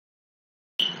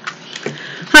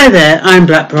Hi there, I'm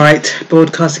Blackbright,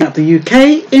 broadcasting up the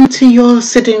UK into your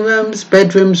sitting rooms,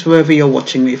 bedrooms, wherever you're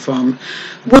watching me from.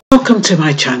 Welcome to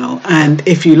my channel, and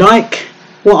if you like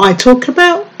what I talk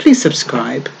about, please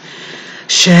subscribe,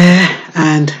 share,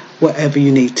 and whatever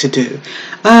you need to do.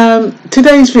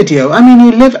 Today's video,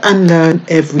 you live and learn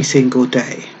every single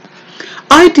day.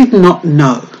 I did not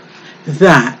know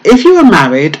that if you are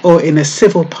married or in a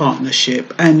civil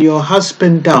partnership and your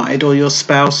husband died or your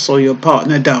spouse or your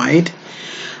partner died,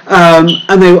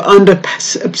 and they were under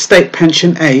state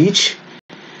pension age,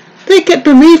 they get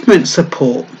bereavement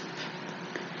support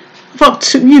of up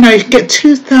to, you can get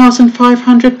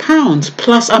 £2,500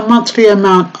 plus a monthly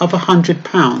amount of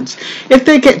 £100. If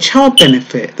they get child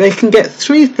benefit, they can get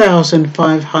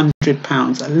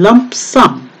 £3,500, a lump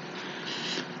sum,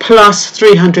 plus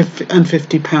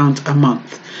 £350 a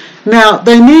month. Now,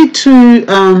 they need to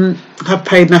have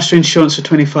paid national insurance for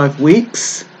 25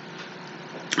 weeks,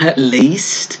 at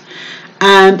least,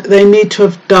 and they need to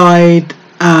have died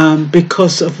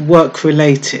because of work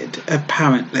related,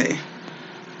 apparently.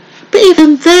 But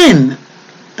even then,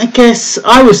 I guess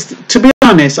to be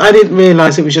honest, I didn't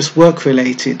realise it was just work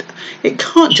related. It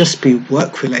can't just be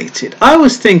work related. I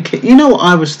was thinking, you know what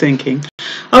I was thinking?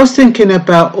 I was thinking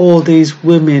about all these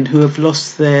women who have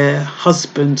lost their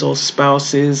husbands or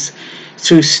spouses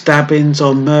through stabbings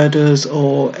or murders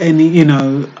or any,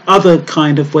 other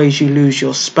kind of ways you lose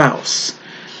your spouse.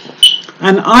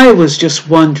 And I was just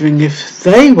wondering if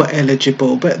they were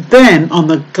eligible. But then on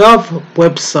the Gov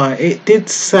website, it did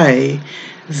say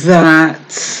that,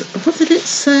 what did it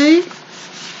say?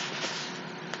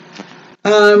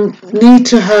 Need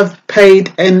to have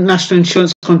paid a national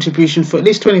insurance contribution for at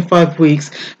least 25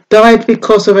 weeks, died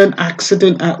because of an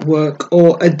accident at work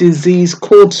or a disease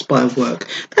caused by work.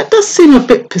 That does seem a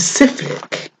bit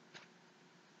specific.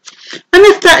 And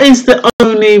if that is the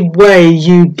only way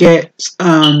you get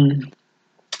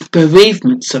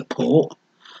bereavement support,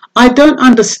 I don't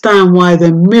understand why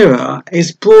the Mirror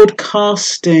is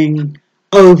broadcasting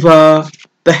over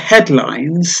the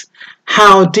headlines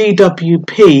how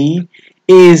DWP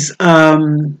is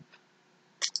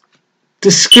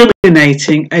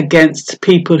discriminating against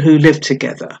people who live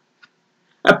together.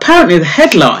 Apparently the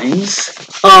headlines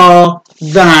are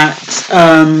that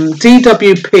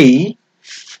DWP,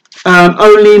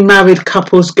 only married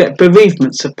couples get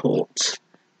bereavement support.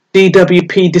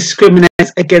 DWP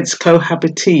discriminates against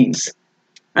cohabitees.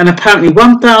 And apparently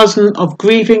 1,000 of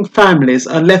grieving families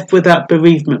are left without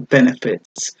bereavement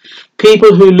benefits.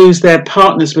 People who lose their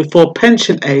partners before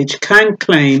pension age can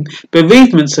claim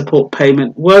bereavement support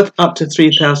payment worth up to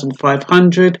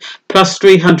 £3,500 plus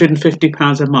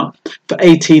 £350 a month for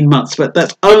 18 months. But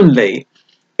that's only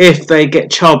if they get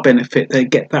child benefit, they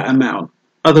get that amount.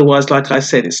 Otherwise, like I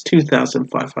said, it's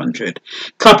 £2,500.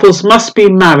 Couples must be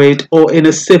married or in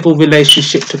a civil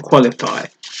relationship to qualify.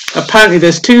 Apparently,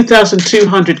 there's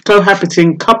 2,200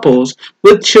 cohabiting couples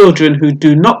with children who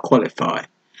do not qualify.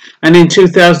 And in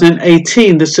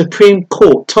 2018, the Supreme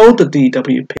Court told the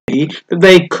DWP that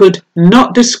they could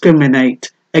not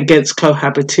discriminate against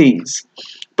cohabitees.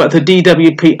 But the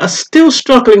DWP are still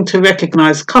struggling to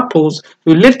recognise couples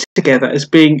who live together as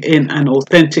being in an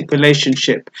authentic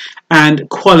relationship and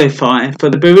qualify for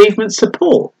the bereavement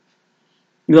support.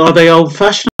 Are they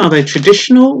old-fashioned? Are they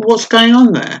traditional? What's going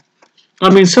on there?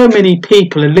 So many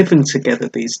people are living together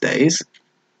these days.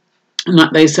 And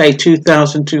like they say,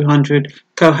 2,200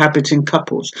 cohabiting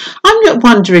couples. I'm not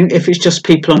wondering if it's just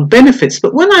people on benefits,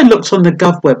 but when I looked on the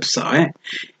Gov website,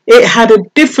 it had a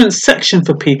different section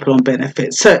for people on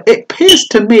benefits. So it appears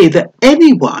to me that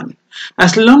anyone,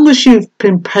 as long as you've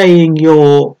been paying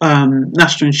your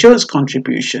national insurance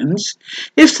contributions,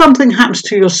 if something happens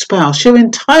to your spouse, you're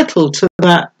entitled to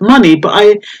that money. But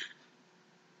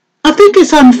I think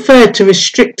it's unfair to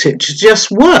restrict it to just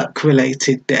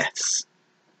work-related deaths.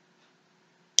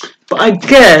 But I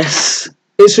guess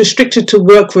it's restricted to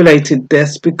work-related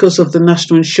deaths because of the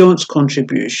national insurance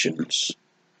contributions.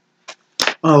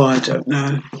 Oh, I don't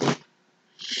know.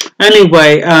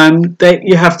 Anyway,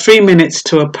 you have 3 minutes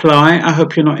to apply. I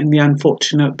hope you're not in the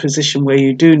unfortunate position where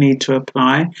you do need to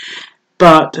apply.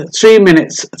 But 3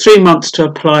 months to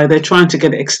apply. They're trying to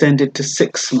get it extended to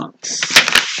 6 months.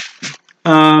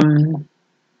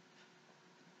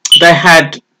 They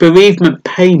had bereavement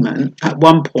payment at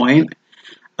one point.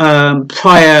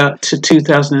 Prior to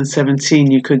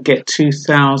 2017, you could get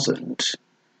 £2,000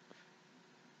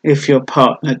 if your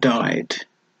partner died.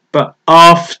 But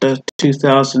after the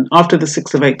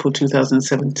 6th of April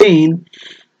 2017,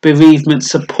 bereavement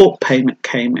support payment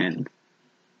came in.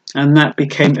 And that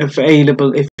became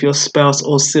available if your spouse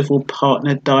or civil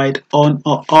partner died on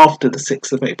or after the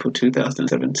 6th of April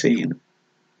 2017.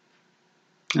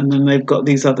 And then they've got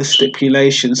these other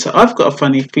stipulations. So I've got a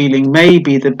funny feeling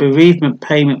maybe the bereavement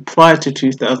payment prior to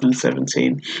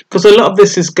 2017, because a lot of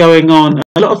this is going on,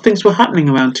 a lot of things were happening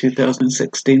around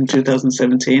 2016,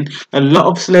 2017. A lot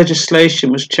of legislation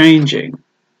was changing.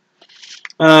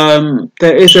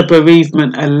 There is a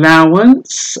bereavement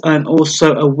allowance and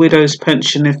also a widow's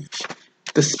pension if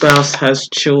the spouse has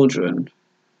children.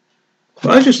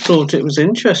 But I just thought it was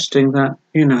interesting that,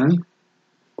 you know,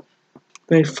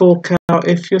 they fork out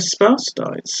if your spouse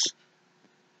dies.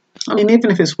 I mean,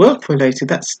 even if it's work-related,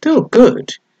 that's still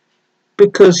good.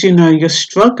 Because, you know, you're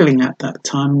struggling at that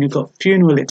time and you've got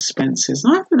funeral expenses.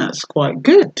 And I think that's quite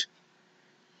good.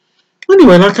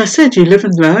 Anyway, like I said, you live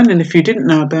and learn. And if you didn't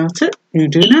know about it, you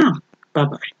do now.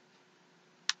 Bye-bye.